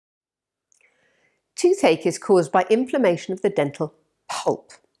Toothache is caused by inflammation of the dental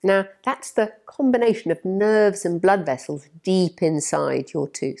pulp. Now, that's the combination of nerves and blood vessels deep inside your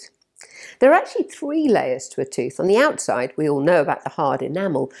tooth. There are actually 3 layers to a tooth. On the outside, we all know about the hard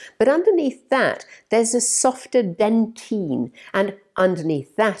enamel, but underneath that, there's a softer dentine, and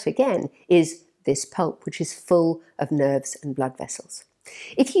underneath that again is this pulp, which is full of nerves and blood vessels.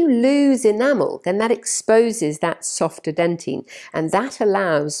 If you lose enamel, then that exposes that softer dentine, and that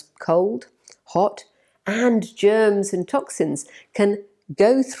allows cold, hot, and germs and toxins can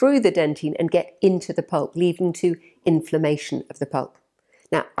go through the dentine and get into the pulp, leading to inflammation of the pulp.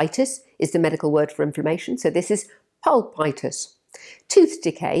 Now, itis is the medical word for inflammation, so this is pulpitis. Tooth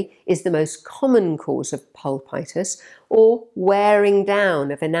decay is the most common cause of pulpitis, or wearing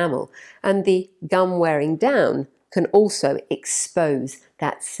down of enamel, and the gum wearing down can also expose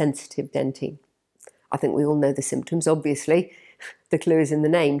that sensitive dentine. I think we all know the symptoms, obviously. The clue is in the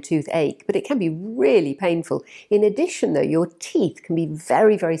name, toothache, but it can be really painful. In addition, though, your teeth can be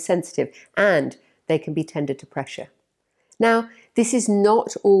very, very sensitive and they can be tender to pressure. Now, this is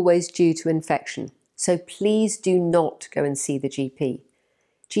not always due to infection, so please do not go and see the GP.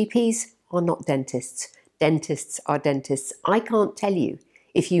 GPs are not dentists. Dentists are dentists. I can't tell you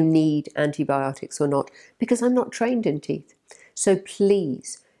if you need antibiotics or not because I'm not trained in teeth. So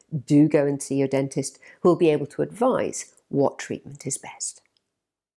please do go and see your dentist who will be able to advise what treatment is best.